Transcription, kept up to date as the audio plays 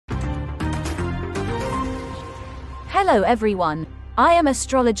Hello everyone, I am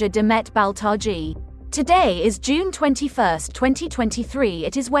astrologer Demet Baltacı. Today is June 21st, 2023.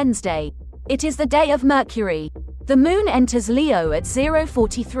 It is Wednesday. It is the day of Mercury. The moon enters Leo at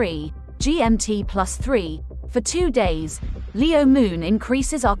 0:43 GMT +3. For 2 days, Leo moon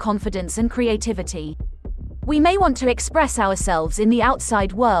increases our confidence and creativity. We may want to express ourselves in the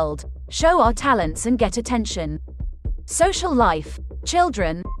outside world, show our talents and get attention. Social life,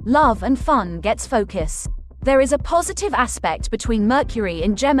 children, love and fun gets focus. There is a positive aspect between Mercury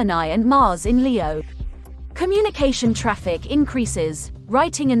in Gemini and Mars in Leo. Communication traffic increases,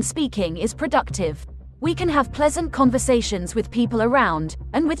 writing and speaking is productive. We can have pleasant conversations with people around,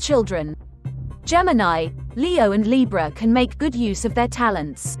 and with children. Gemini, Leo and Libra can make good use of their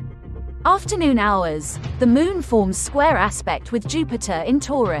talents. Afternoon hours, the moon forms square aspect with Jupiter in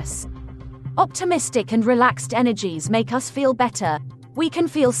Taurus. Optimistic and relaxed energies make us feel better. We can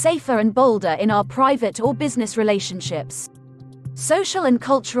feel safer and bolder in our private or business relationships. Social and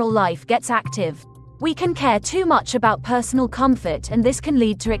cultural life gets active. We can care too much about personal comfort, and this can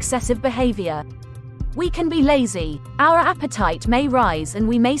lead to excessive behavior. We can be lazy, our appetite may rise and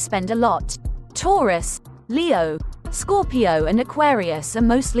we may spend a lot. Taurus, Leo, Scorpio and Aquarius are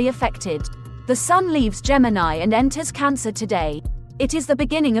mostly affected. The sun leaves Gemini and enters Cancer today. It is the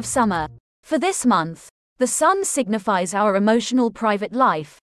beginning of summer. For this month, the sun signifies our emotional private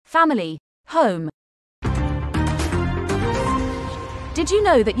life, family, home. Did you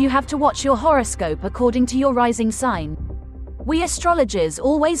know that you have to watch your horoscope according to your rising sign? We astrologers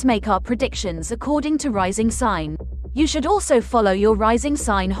always make our predictions according to rising sign. You should also follow your rising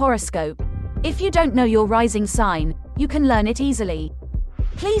sign horoscope. If you don't know your rising sign, you can learn it easily.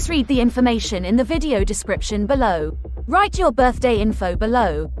 Please read the information in the video description below. Write your birthday info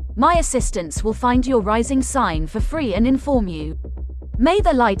below. My assistants will find your rising sign for free and inform you. May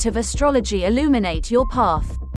the light of astrology illuminate your path.